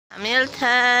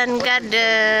Hamilton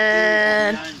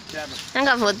Garden.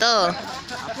 Enggak foto.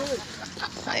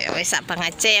 Ayo wes Abang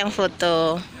aja yang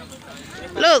foto.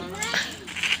 Look.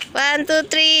 1, 2,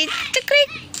 3. Cekrik.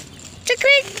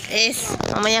 Cekrik.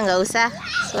 Mamanya nggak usah.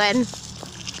 Swan.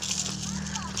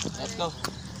 Let's go.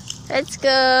 Let's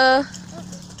go.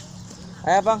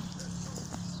 Ayo, Bang.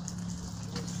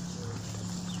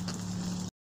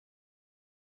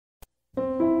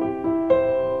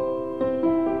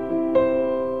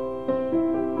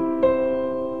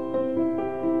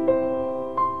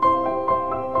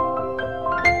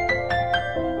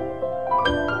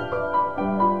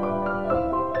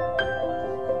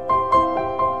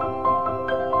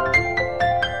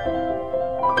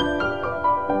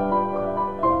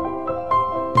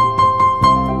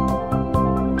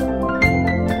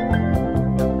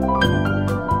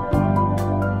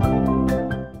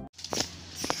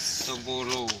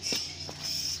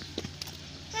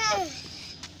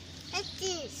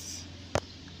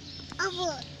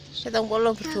 Ketong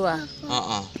polo berdua.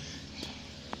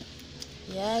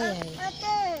 Ya.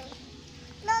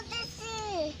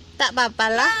 Tak apa-apa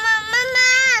lah.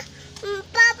 Mama,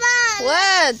 Papa.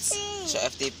 What? So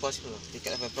FT post loh,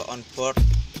 tiket FT on board.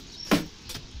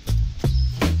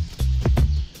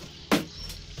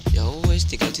 Ya wes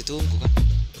tinggal ditunggu kan.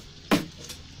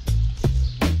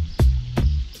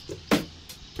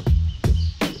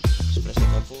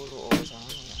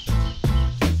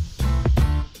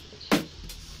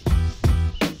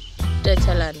 Udah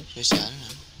jalan. Wes jalan.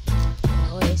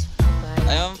 Wes,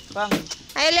 bye. Ayo, Bang.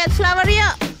 Ayo lihat flower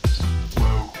yuk.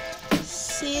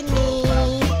 Sini.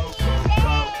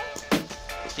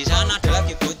 Di sana ada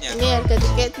lagi bootnya. Ini harga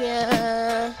tiketnya.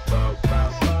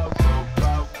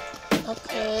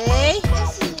 Oke.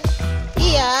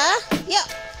 Iya, yuk.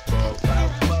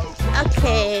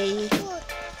 Oke.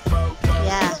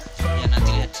 Ya. Ya nanti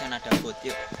lihat di sana ada boot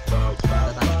yuk.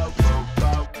 Kita tanya di sana.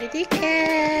 Beli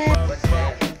tiket.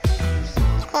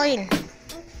 Koin.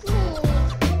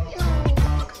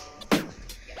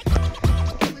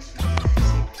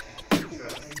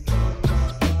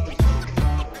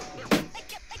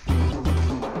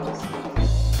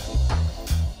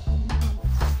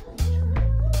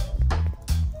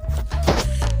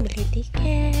 Beli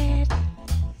tiket.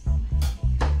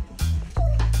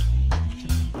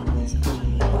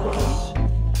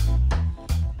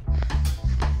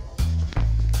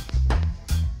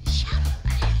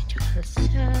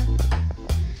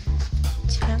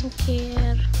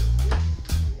 Cangkir,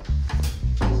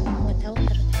 nggak tahu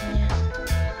harganya.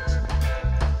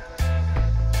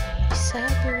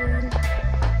 Sabun,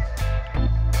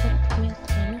 milk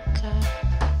manuka,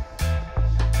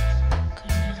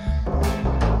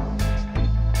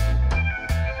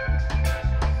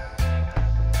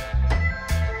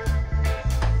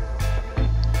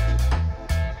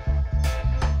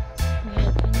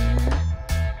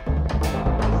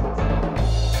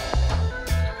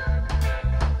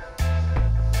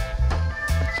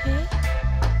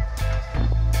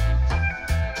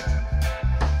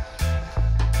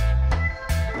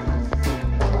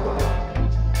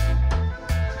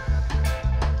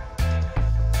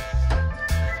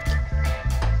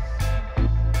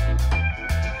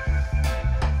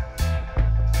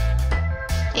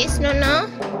 Is Nono?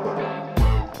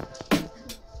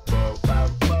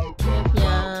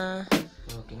 Ya.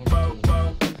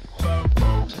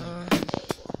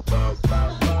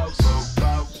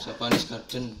 Japanese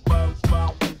Garden.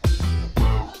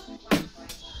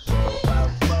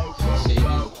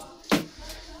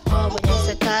 Oh, banyak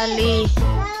sekali.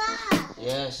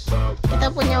 Yes. Kita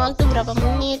punya waktu berapa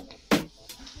menit?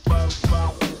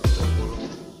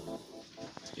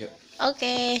 Yuk.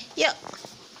 Oke, yuk.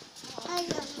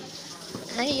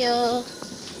 Ayo.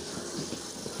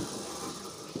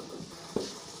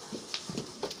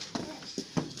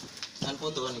 Kan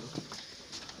foto kan itu.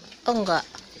 Oh enggak,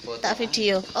 Foto. tak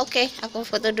video. Oke, aku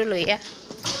foto dulu ya.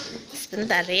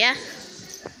 Sebentar ya.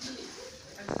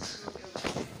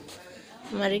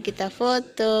 Mari kita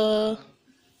foto.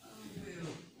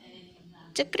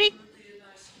 Cekrik.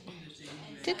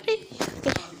 Cekrik.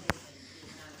 Oke.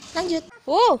 Lanjut.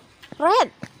 Oh, red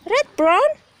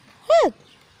brown. Red.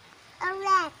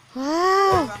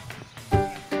 Wow.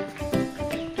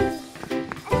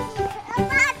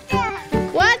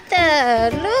 Water,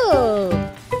 look.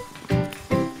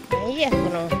 Iya,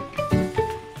 kuno.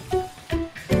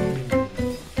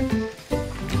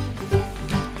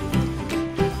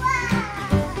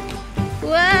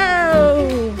 Wow.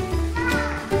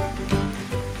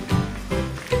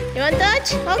 You want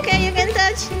touch? Okay, you can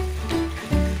touch.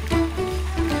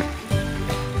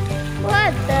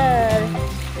 Water.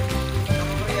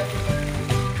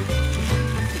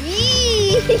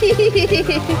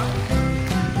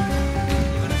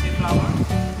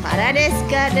 Paradise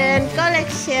Garden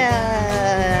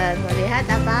Collection. Melihat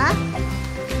apa?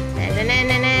 Nenet.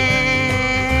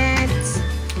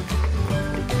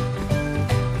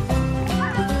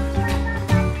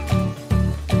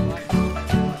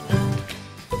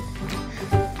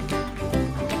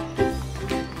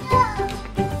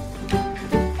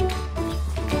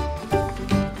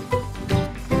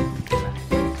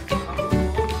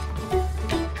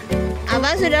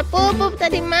 Abang sudah pupuk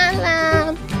tadi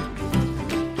malam.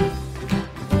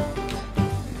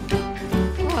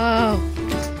 Wow.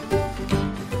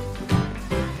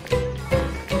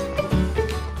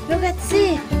 Look at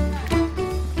see.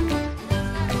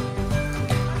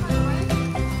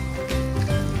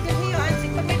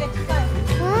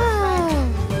 Wow.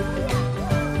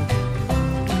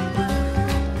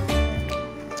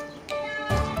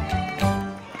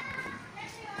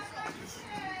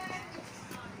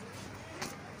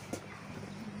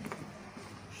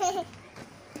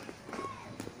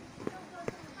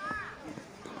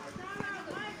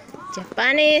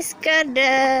 Japanese Garden.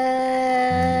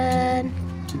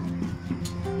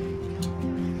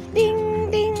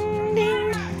 Ding ding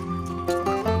ding.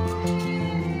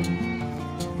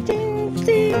 Ding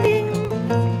ding ding.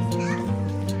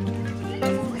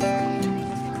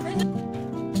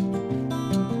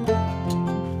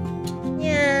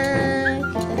 Ya,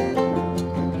 kita.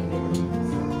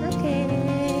 Oke.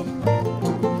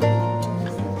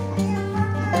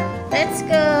 Let's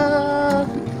go.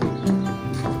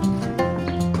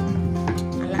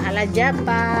 Ala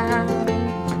Jepang.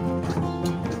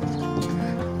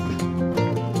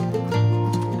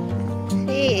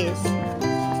 This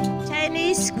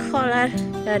Chinese color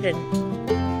garden.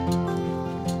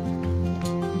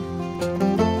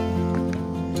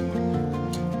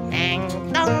 Deng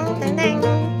dong deng deng.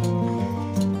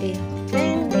 Ding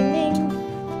ding ding ding.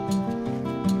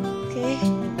 Oke.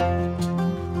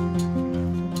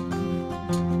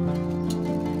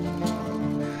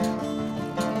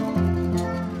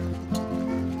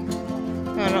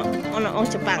 Onok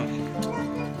Jepang.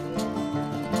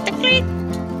 Klik.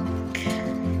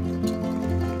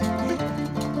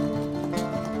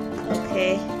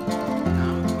 Oke.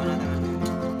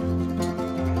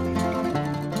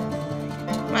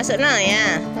 Masuk no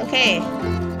ya. Oke.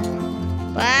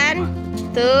 1,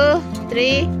 2,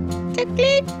 3.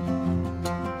 Klik.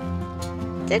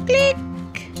 Klik.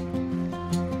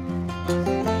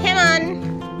 Come on.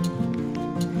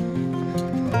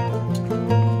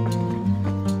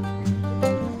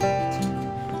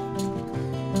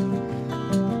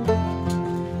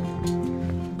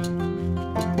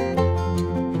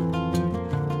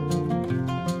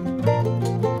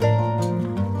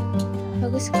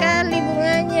 Bagus sekali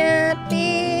bunganya,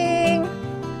 pink.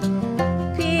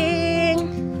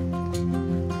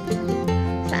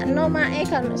 Sakno mae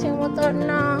kalau sing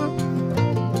motono.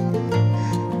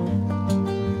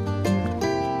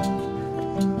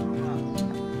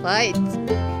 White.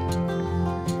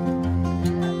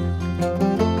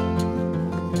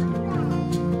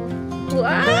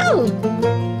 Wow,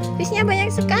 fishnya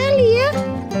banyak sekali ya.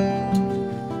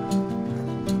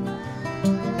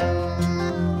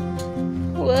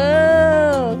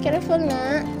 Wow, careful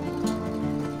nak.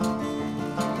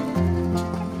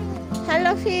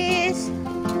 Halo fish.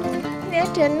 Ini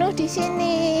ada Nuh di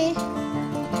sini.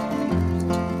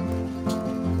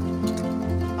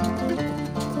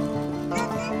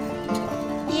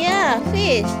 Ya,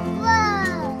 fish.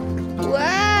 Wow.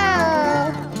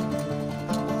 Wow.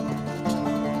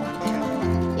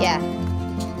 Ya.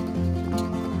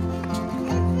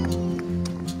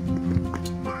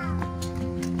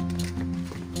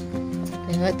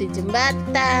 Lewati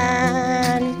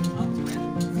jembatan.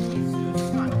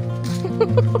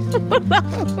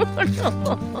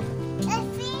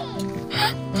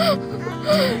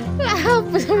 Lah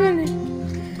apa sama ini?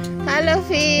 Halo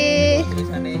Vi.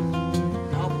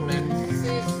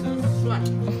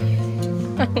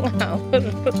 Ngawur.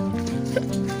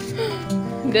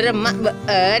 Deremak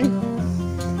been.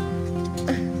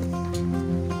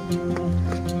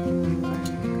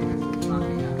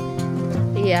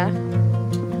 Iya.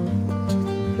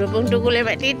 Berhubung tuku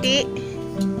lewat titik.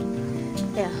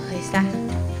 Ya, wis lah.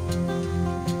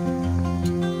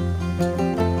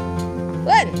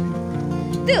 1,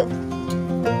 2,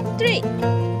 3,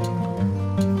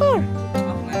 4.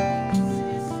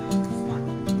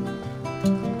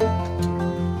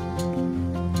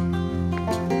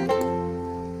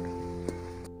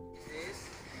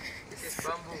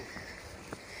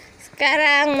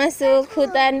 Sekarang masuk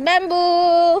hutan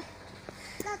bambu.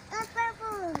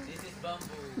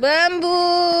 Bambu,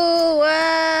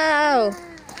 wow.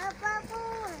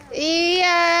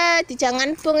 di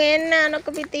jangan bung enak no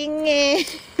kepitinge.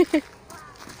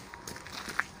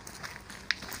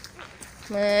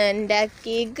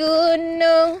 Mendaki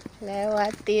gunung,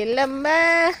 lewati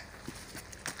lembah.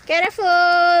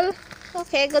 Careful.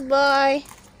 Okay, good boy.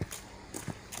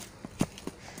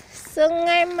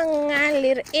 Sungai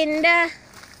mengalir indah.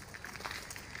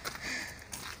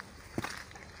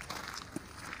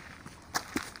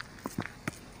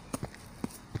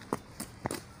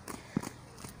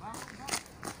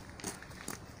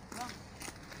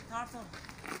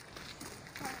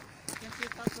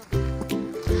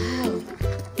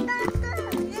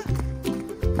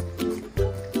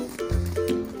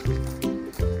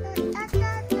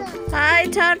 Hi,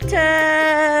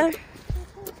 turtle.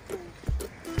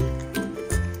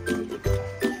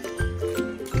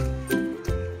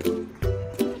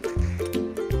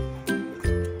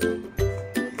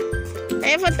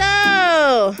 Ayo foto.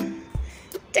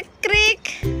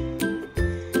 Cekrik.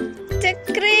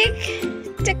 Cekrik.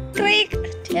 Cekrik.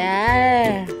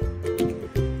 Ya.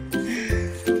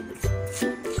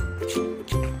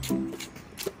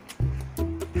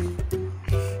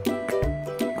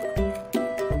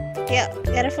 Yuk,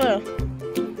 careful.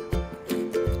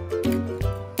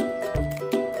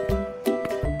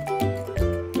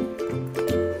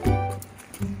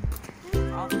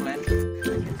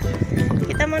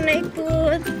 Kita mau naik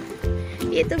boot.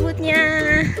 Itu bootnya.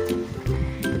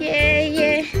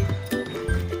 Ye.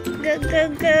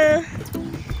 Go.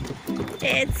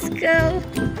 Let's go.